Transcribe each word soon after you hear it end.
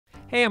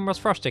Hey, I'm Russ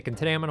Frushtick, and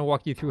today I'm going to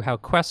walk you through how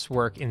quests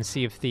work in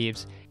Sea of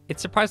Thieves.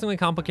 It's surprisingly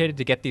complicated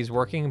to get these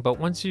working, but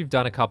once you've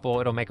done a couple,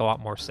 it'll make a lot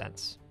more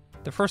sense.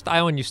 The first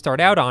island you start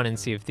out on in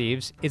Sea of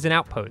Thieves is an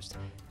outpost.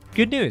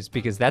 Good news,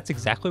 because that's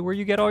exactly where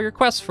you get all your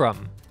quests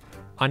from.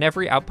 On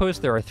every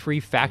outpost, there are 3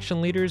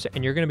 faction leaders,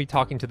 and you're going to be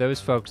talking to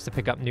those folks to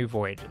pick up new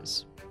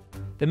voyages.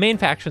 The main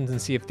factions in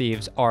Sea of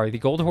Thieves are the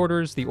Gold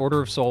Hoarders, the Order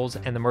of Souls,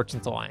 and the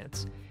Merchants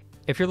Alliance.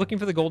 If you're looking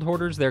for the Gold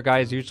Hoarders, their guy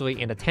is usually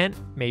in a tent,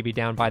 maybe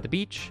down by the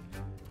beach.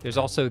 There's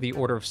also the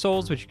Order of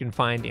Souls, which you can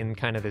find in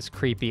kind of this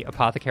creepy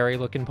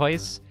apothecary-looking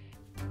place.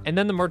 And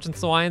then the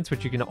Merchants Alliance,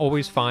 which you can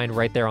always find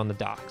right there on the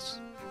docks.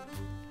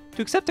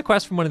 To accept a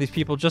quest from one of these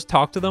people, just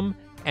talk to them,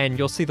 and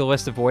you'll see the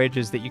list of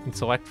voyages that you can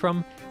select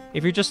from.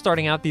 If you're just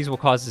starting out, these will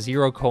cost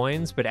 0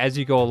 coins, but as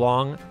you go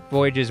along,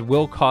 voyages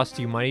will cost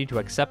you money to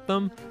accept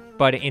them,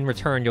 but in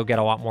return, you'll get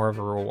a lot more of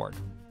a reward.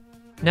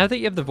 Now that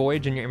you have the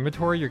voyage in your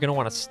inventory, you're going to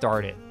want to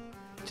start it.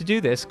 To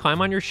do this,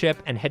 climb on your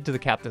ship and head to the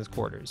captain's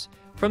quarters.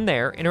 From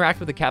there, interact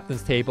with the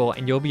captain's table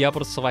and you'll be able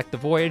to select the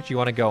voyage you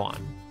want to go on.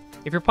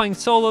 If you're playing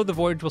solo, the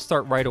voyage will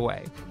start right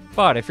away.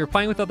 But if you're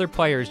playing with other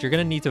players, you're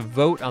going to need to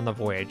vote on the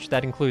voyage.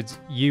 That includes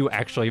you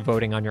actually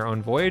voting on your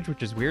own voyage,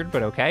 which is weird,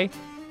 but okay.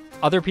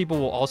 Other people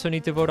will also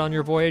need to vote on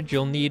your voyage.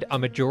 You'll need a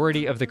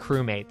majority of the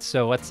crewmates.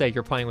 So let's say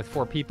you're playing with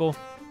 4 people.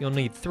 You'll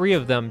need 3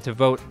 of them to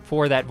vote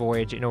for that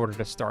voyage in order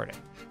to start it.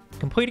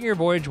 Completing your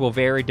voyage will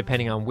vary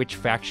depending on which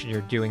faction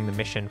you're doing the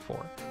mission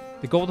for.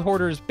 The Gold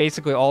Hoarders,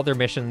 basically all their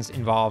missions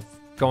involve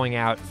going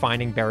out,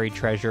 finding buried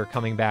treasure,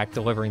 coming back,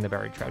 delivering the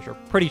buried treasure.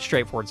 Pretty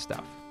straightforward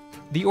stuff.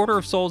 The Order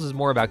of Souls is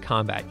more about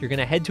combat. You're going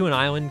to head to an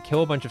island,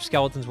 kill a bunch of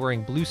skeletons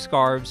wearing blue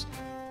scarves.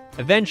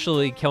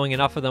 Eventually, killing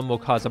enough of them will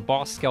cause a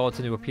boss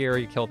skeleton to appear.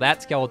 You kill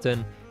that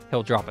skeleton,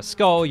 he'll drop a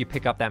skull, you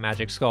pick up that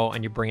magic skull,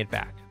 and you bring it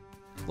back.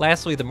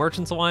 Lastly, the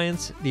Merchants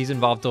Alliance. These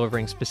involve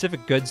delivering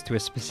specific goods to a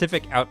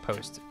specific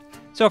outpost.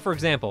 So for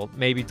example,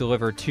 maybe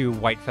deliver 2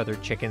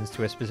 white-feathered chickens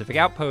to a specific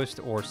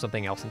outpost or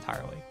something else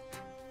entirely.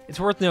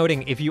 It's worth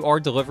noting, if you are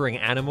delivering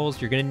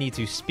animals, you're going to need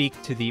to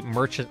speak to the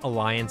Merchant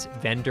Alliance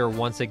vendor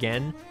once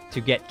again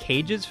to get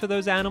cages for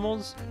those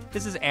animals.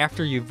 This is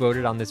after you've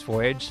voted on this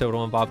voyage, so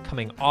it'll involve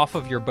coming off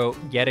of your boat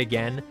yet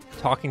again,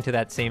 talking to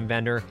that same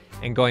vendor,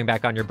 and going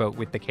back on your boat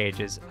with the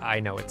cages.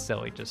 I know it's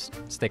silly, just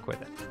stick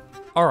with it.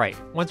 Alright,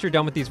 once you're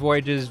done with these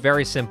voyages,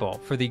 very simple.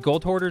 For the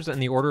Gold Hoarders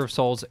and the Order of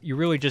Souls, you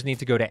really just need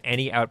to go to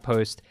any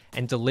outpost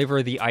and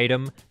deliver the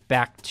item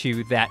back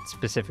to that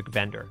specific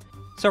vendor.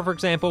 So for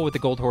example, with the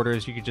Gold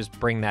Hoarders, you could just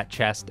bring that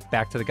chest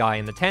back to the guy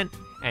in the tent,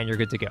 and you're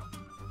good to go.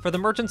 For the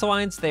Merchants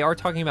Alliance, they are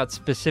talking about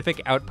specific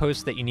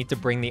outposts that you need to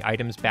bring the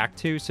items back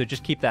to, so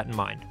just keep that in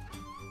mind.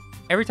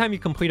 Every time you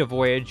complete a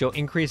voyage, you'll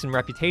increase in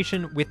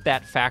reputation with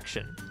that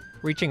faction.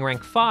 Reaching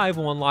rank 5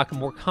 will unlock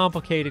more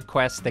complicated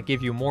quests that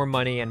give you more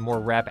money and more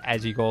rep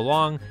as you go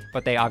along,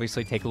 but they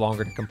obviously take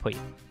longer to complete.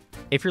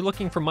 If you're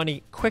looking for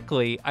money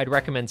quickly, I'd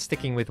recommend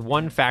sticking with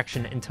one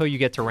faction until you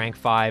get to rank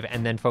 5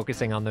 and then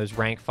focusing on those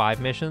rank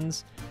 5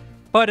 missions.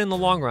 But in the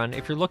long run,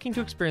 if you're looking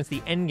to experience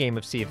the endgame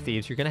of Sea of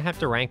Thieves, you're going to have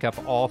to rank up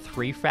all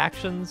 3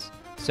 factions,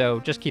 so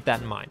just keep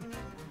that in mind.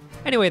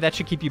 Anyway, that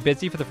should keep you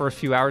busy for the first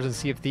few hours in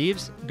Sea of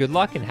Thieves. Good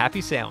luck and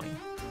happy sailing!